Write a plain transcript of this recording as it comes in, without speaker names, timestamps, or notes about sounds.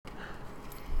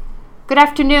Good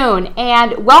afternoon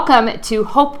and welcome to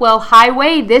Hopewell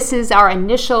Highway. This is our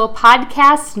initial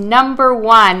podcast number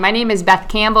 1. My name is Beth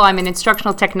Campbell. I'm an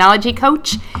instructional technology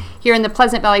coach here in the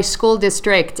Pleasant Valley School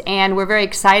District, and we're very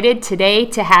excited today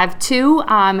to have two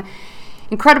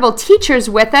incredible teachers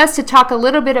with us to talk a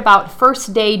little bit about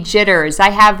first day jitters. I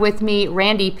have with me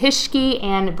Randy Pischke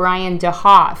and Brian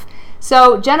DeHoff.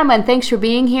 So, gentlemen, thanks for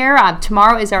being here.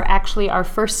 Tomorrow is our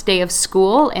first day of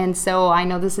school, and so I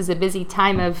know this is a busy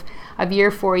time of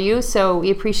year for you, so we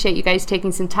appreciate you guys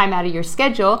taking some time out of your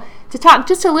schedule to talk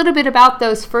just a little bit about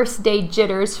those first day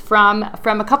jitters from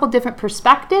a couple different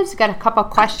perspectives. We've got a couple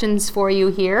questions for you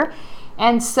here.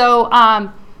 And so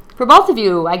for both of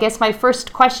you, I guess my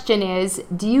first question is,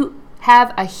 do you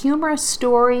have a humorous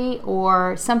story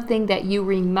or something that you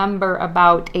remember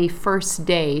about a first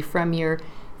day from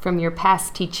your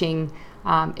past teaching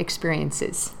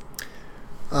experiences?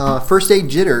 First day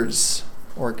jitters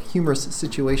or humorous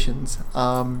situations.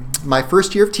 My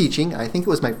first year of teaching, I think it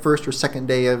was my first or second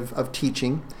day of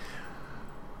teaching.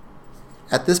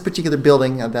 At this particular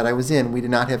building that I was in, we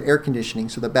did not have air conditioning,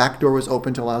 so the back door was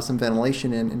open to allow some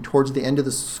ventilation in. And towards the end of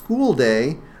the school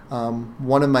day,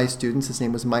 one of my students, his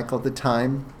name was Michael at the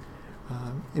time,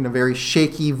 in a very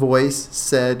shaky voice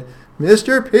said,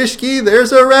 "Mr. Pischke,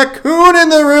 there's a raccoon in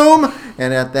the room!"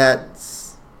 And at that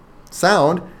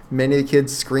sound, many of the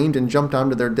kids screamed and jumped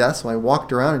onto their desks. So I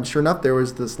walked around, and sure enough, there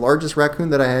was this largest raccoon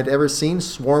that I had ever seen,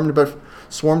 swarmed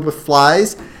with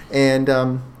flies. And I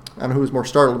don't know who was more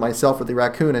startled, myself or the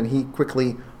raccoon, and he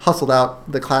quickly hustled out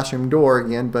the classroom door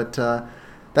again. But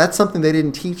that's something they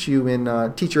didn't teach you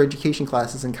in teacher education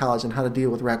classes in college, and how to deal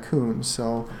with raccoons.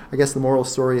 So I guess the moral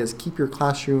story is keep your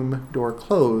classroom door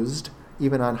closed,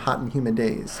 even on hot and humid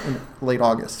days in late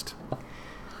August.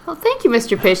 Well, thank you,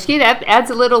 Mr. Pischke. That adds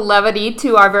a little levity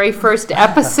to our very first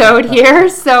episode here.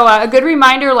 So a good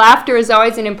reminder, laughter is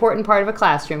always an important part of a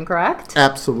classroom, correct?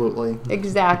 Absolutely.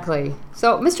 Exactly.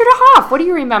 So, Mr. DeHoff, what do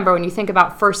you remember when you think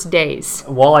about first days?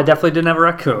 Well, I definitely didn't have a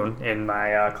raccoon in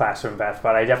my classroom, Beth,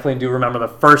 but I definitely do remember the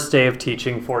first day of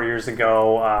teaching 4 years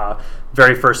ago.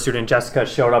 Very first student, Jessica,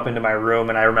 showed up into my room,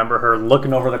 and I remember her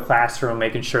looking over the classroom,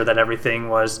 making sure that everything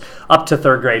was up to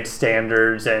third grade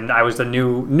standards, and I was the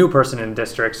new person in the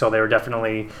district, so they were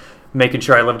definitely making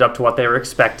sure I lived up to what they were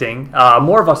expecting.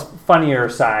 More of a funnier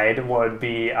side would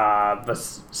be the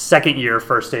second year,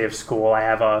 first day of school. I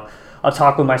have a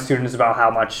talk with my students about how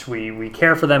much we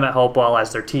care for them at Hopewell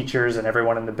as their teachers and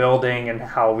everyone in the building, and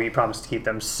how we promise to keep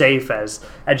them safe as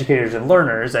educators and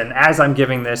learners. And as I'm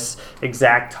giving this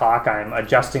exact talk, I'm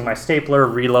adjusting my stapler,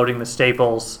 reloading the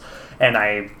staples, and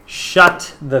I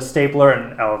shut the stapler,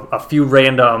 and a few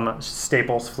random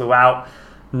staples flew out,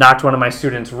 knocked one of my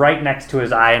students right next to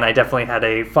his eye, and I definitely had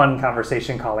a fun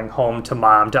conversation calling home to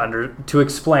mom to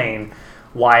explain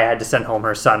why I had to send home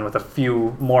her son with a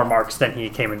few more marks than he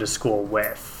came into school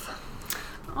with.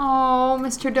 Oh,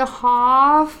 Mr.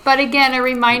 DeHoff. But again, a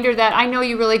reminder that I know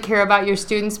you really care about your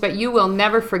students, but you will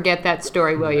never forget that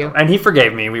story, will you? And he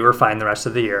forgave me. We were fine the rest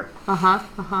of the year.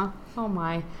 Oh,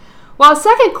 my. Well,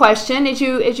 second question, as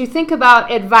you think about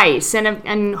advice,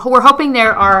 and we're hoping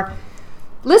there are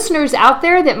listeners out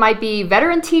there that might be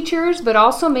veteran teachers, but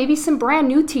also maybe some brand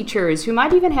new teachers who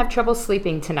might even have trouble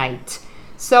sleeping tonight.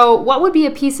 So what would be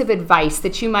a piece of advice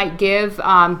that you might give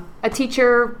a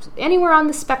teacher anywhere on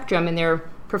the spectrum in their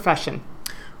profession?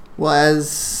 Well,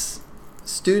 as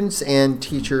students and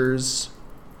teachers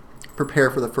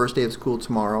prepare for the first day of school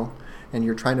tomorrow, and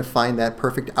you're trying to find that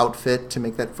perfect outfit to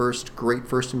make that great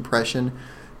first impression,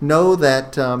 know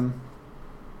that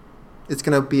it's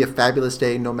going to be a fabulous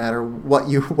day no matter what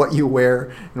you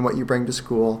wear and what you bring to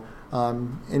school.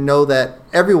 And know that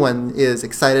everyone is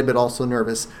excited but also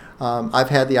nervous. I've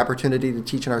had the opportunity to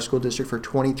teach in our school district for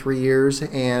 23 years,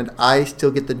 and I still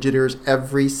get the jitters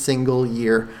every single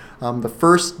year. The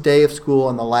first day of school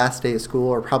and the last day of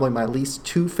school are probably my least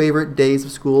two favorite days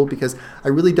of school, because I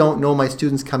really don't know my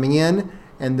students coming in,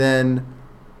 and then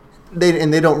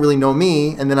they don't really know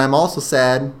me, and then I'm also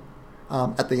sad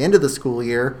at the end of the school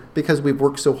year because we've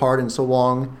worked so hard and so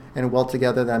long and well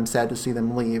together that I'm sad to see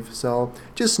them leave. So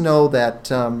just know that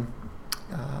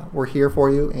we're here for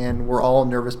you, and we're all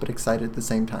nervous but excited at the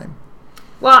same time.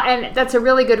 Well, and that's a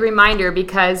really good reminder,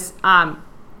 because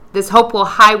this Hopewell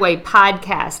Highway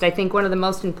podcast, I think one of the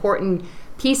most important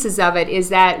pieces of it is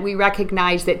that we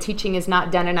recognize that teaching is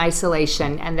not done in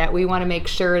isolation, and that we want to make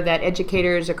sure that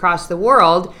educators across the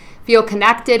world feel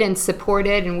connected and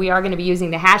supported, and we are going to be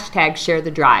using the hashtag Share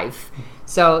the Drive.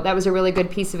 So that was a really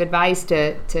good piece of advice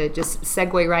to just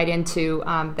segue right into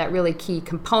that really key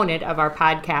component of our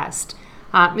podcast.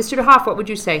 Mr. DeHoff, what would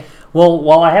you say? Well,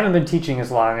 while I haven't been teaching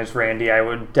as long as Randy, I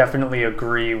would definitely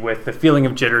agree with the feeling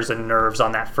of jitters and nerves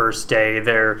on that first day.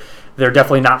 They're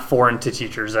definitely not foreign to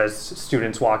teachers, as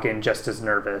students walk in just as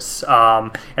nervous.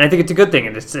 And I think it's a good thing,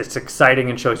 and it's exciting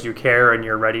and shows you care and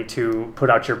you're ready to put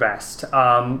out your best.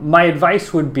 My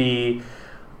advice would be,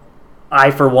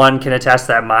 I, for one, can attest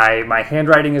that my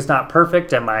handwriting is not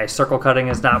perfect and my circle cutting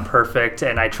is not perfect,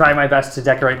 and I try my best to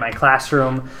decorate my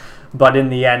classroom, but in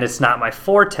the end, it's not my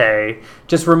forte.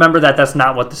 Just remember that that's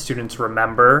not what the students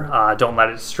remember. Don't let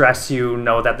it stress you.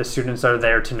 Know that the students are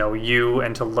there to know you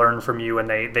and to learn from you, and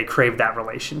they crave that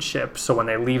relationship. So when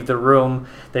they leave the room,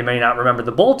 they may not remember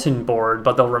the bulletin board,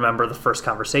 but they'll remember the first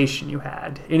conversation you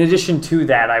had. In addition to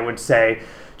that, I would say,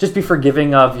 just be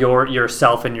forgiving of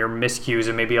yourself and your miscues,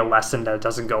 and maybe a lesson that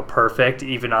doesn't go perfect,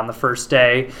 even on the first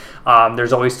day.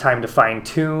 There's always time to fine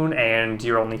tune, and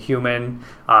you're only human.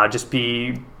 Just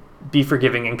be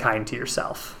forgiving and kind to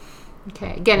yourself.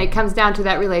 Okay. Again, it comes down to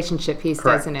that relationship piece,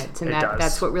 Correct. doesn't it? And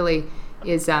that's what really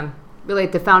is really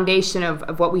at the foundation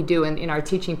of what we do in our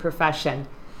teaching profession.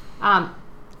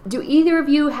 Do either of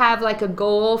you have like a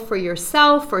goal for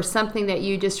yourself or something that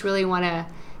you just really want to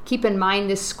keep in mind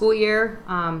this school year?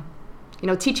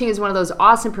 Teaching is one of those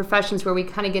awesome professions where we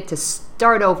kind of get to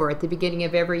start over at the beginning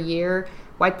of every year,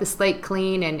 wipe the slate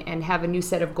clean, and have a new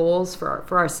set of goals for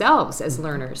ourselves as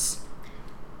learners.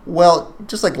 Well,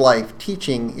 just like life,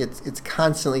 teaching, it's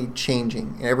constantly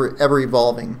changing and ever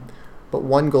evolving. But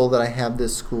one goal that I have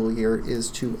this school year is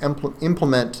to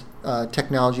implement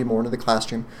technology more into the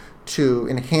classroom, to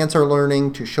enhance our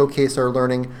learning, to showcase our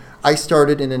learning. I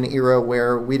started in an era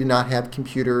where we did not have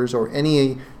computers or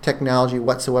any technology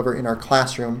whatsoever in our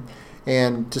classroom.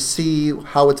 And to see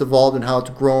how it's evolved and how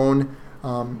it's grown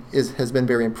has been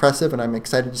very impressive, and I'm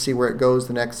excited to see where it goes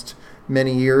the next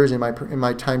many years in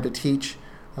my time to teach.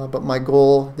 But my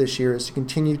goal this year is to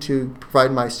continue to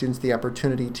provide my students the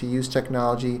opportunity to use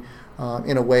technology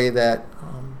in a way that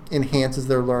enhances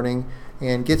their learning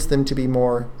and gets them to be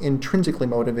more intrinsically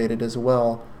motivated as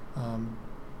well,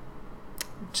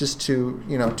 just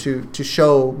to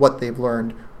show what they've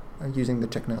learned using the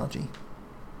technology.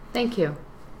 Thank you.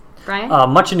 Brian?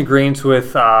 Much in agreement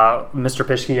with Mr.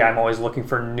 Pischke, I'm always looking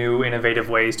for new, innovative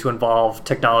ways to involve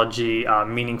technology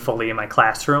meaningfully in my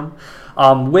classroom.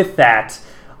 With that,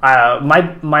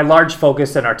 my large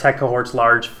focus and our tech cohort's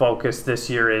large focus this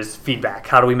year is feedback.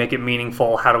 How do we make it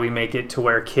meaningful? How do we make it to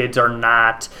where kids are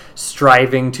not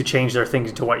striving to change their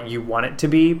thinking to what you want it to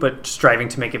be, but striving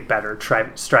to make it better,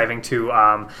 striving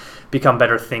to become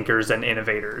better thinkers and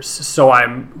innovators. So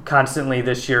I'm constantly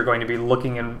this year going to be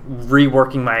looking and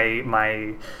reworking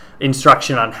my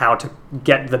instruction on how to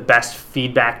get the best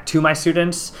feedback to my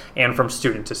students and from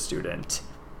student to student.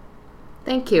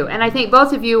 Thank you. And I think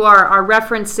both of you are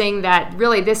referencing that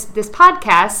really this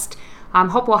podcast,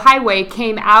 Hopewell Highway,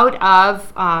 came out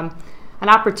of an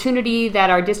opportunity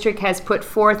that our district has put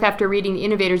forth after reading The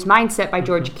Innovator's Mindset by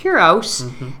George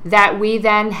Kiros, that we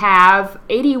then have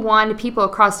 81 people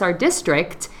across our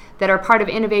district that are part of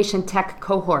innovation tech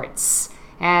cohorts.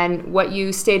 And what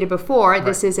you stated before,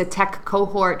 this is a tech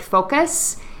cohort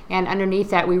focus. And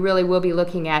underneath that, we really will be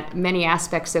looking at many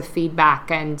aspects of feedback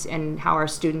and how our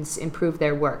students improve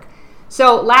their work.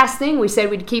 So last thing, we said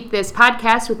we'd keep this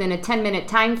podcast within a 10-minute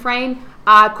time frame.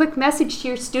 Quick message to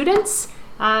your students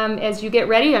as you get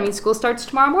ready. School starts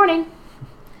tomorrow morning.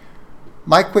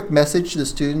 My quick message to the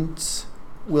students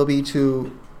will be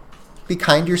to be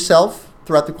kind to yourself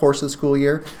throughout the course of the school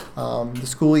year. The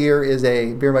school year is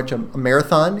very much a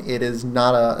marathon. It is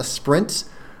not a sprint.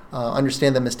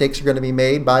 Understand that mistakes are going to be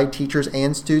made by teachers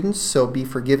and students, so be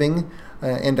forgiving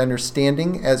and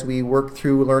understanding as we work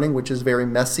through learning, which is very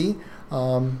messy.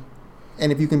 And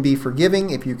if you can be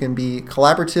forgiving, if you can be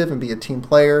collaborative and be a team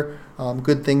player,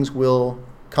 good things will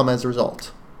come as a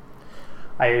result.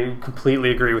 I completely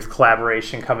agree with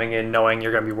collaboration coming in, knowing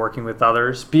you're going to be working with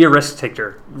others. Be a risk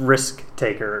taker.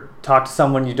 Talk to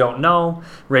someone you don't know.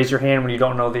 Raise your hand when you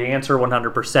don't know the answer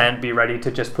 100%. Be ready to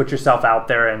just put yourself out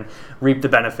there and reap the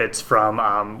benefits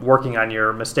from working on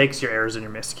your mistakes, your errors, and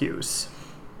your miscues.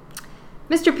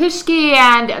 Mr. Pischke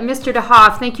and Mr.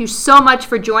 DeHoff, thank you so much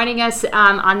for joining us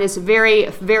on this very,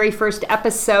 very first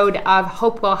episode of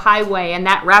Hopewell Highway, and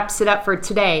that wraps it up for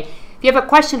today. If you have a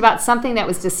question about something that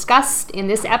was discussed in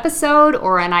this episode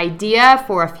or an idea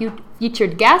for a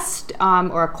featured guest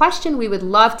or a question, we would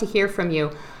love to hear from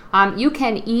you. You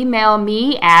can email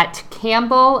me at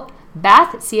campbellbeth,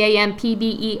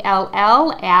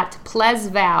 CAMPBELL, at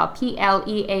plesval,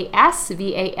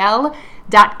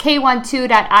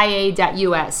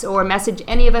 PLEASVAL.k12.ia.us, or message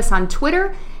any of us on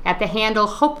Twitter at the handle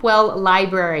Hopewell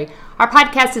Library. Our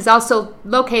podcast is also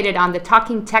located on the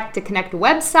Talking Tech to Connect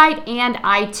website and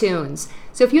iTunes.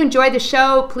 So if you enjoy the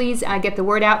show, please get the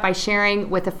word out by sharing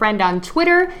with a friend on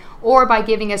Twitter or by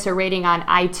giving us a rating on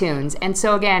iTunes. And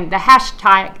so again, the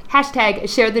hashtag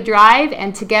share the drive,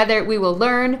 and together we will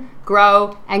learn,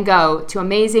 grow, and go to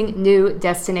amazing new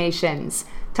destinations.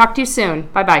 Talk to you soon.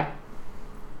 Bye-bye.